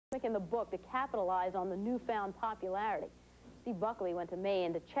in the book to capitalize on the newfound popularity. Steve Buckley went to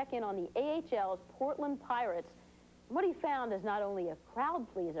Maine to check in on the AHL's Portland Pirates. And what he found is not only a crowd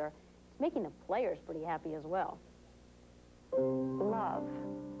pleaser, it's making the players pretty happy as well. Love.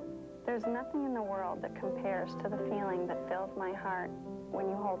 There's nothing in the world that compares to the feeling that fills my heart when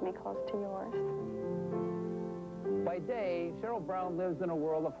you hold me close to yours. By day, Cheryl Brown lives in a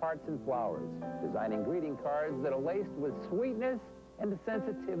world of hearts and flowers, designing greeting cards that are laced with sweetness and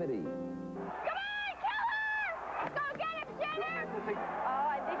sensitivity. Come on, killer! Go get him, Jenner! Oh,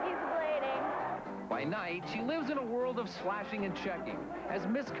 I think he's bleeding. By night, she lives in a world of slashing and checking as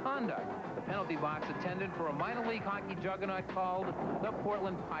misconduct, the penalty box attendant for a minor league hockey juggernaut called the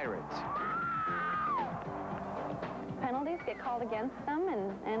Portland Pirates. Penalties get called against them,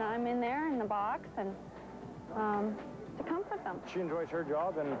 and I'm in there in the box and to comfort them. She enjoys her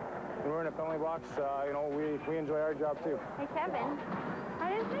job, and when we're in a penalty box, you know, we enjoy our job too. Hey, Kevin, I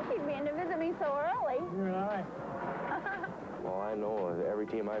didn't think you'd be in to visit me so early. Right. Well, I know every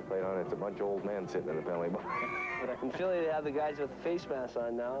team I played on, it's a bunch of old men sitting in the penalty box. In Philly, they have the guys with face masks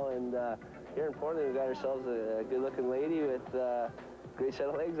on now, and here in Portland, we got ourselves a good-looking lady with a great set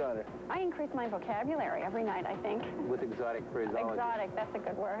of legs on her. I increase my vocabulary every night, I think. With exotic phraseology. Exotic, that's a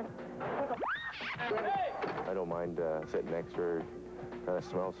good word. I don't mind sitting next to her. Kind of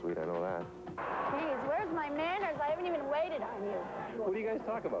smells sweet, I know that. Geez, where's my manners? I haven't even waited on you. What do you guys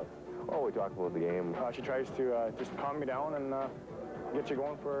talk about? Oh, we talk about the game. She tries to just calm me down and get you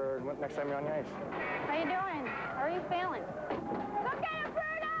going for next time you're on the ice. How you doing? How are you feeling? Go get him,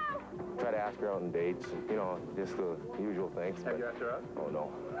 Bruno! Try to ask her out on dates, you know, just the usual things. Have you asked her out? Oh,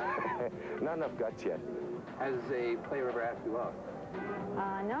 no. Not enough guts yet. Has a player ever asked you out?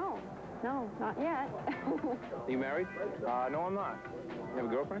 No, not yet. Are you married? No, I'm not. You have a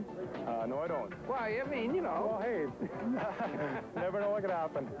girlfriend? No, I don't. Why, I mean, you know. Well, hey, never know what could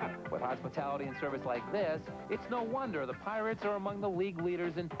happen. With hospitality and service like this, it's no wonder the Pirates are among the league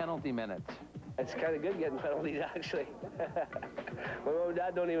leaders in penalty minutes. It's kind of good getting penalties, actually. My mom and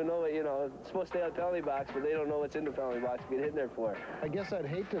dad don't even know what, you know, it's supposed to stay on the penalty box, but they don't know what's in the penalty box to get hit there for. I guess I'd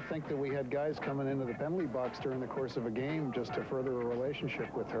hate to think that we had guys coming into the penalty box during the course of a game just to further a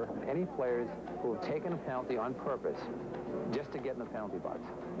relationship with her. Any players who have taken a penalty on purpose just to get in the penalty box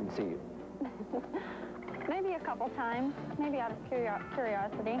and see you? Maybe a couple times, maybe out of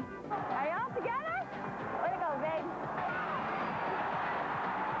curiosity. Are y'all together? Way to go, babe.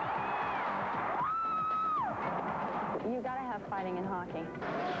 You gotta have fighting in hockey.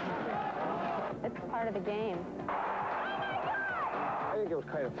 It's part of the game. I think it was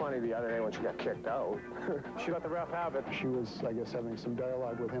kind of funny the other day when she got kicked out. She let the ref have it. She was, I guess, having some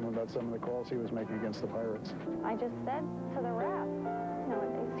dialogue with him about some of the calls he was making against the Pirates. I just said to the ref, you know,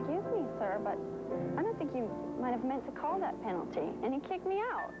 excuse me, sir, but I don't think you might have meant to call that penalty, and he kicked me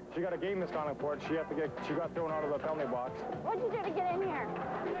out. She got a game misconduct for it. She got thrown out of the penalty box. What'd you do to get in here?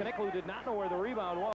 Konechny did not know where the rebound was.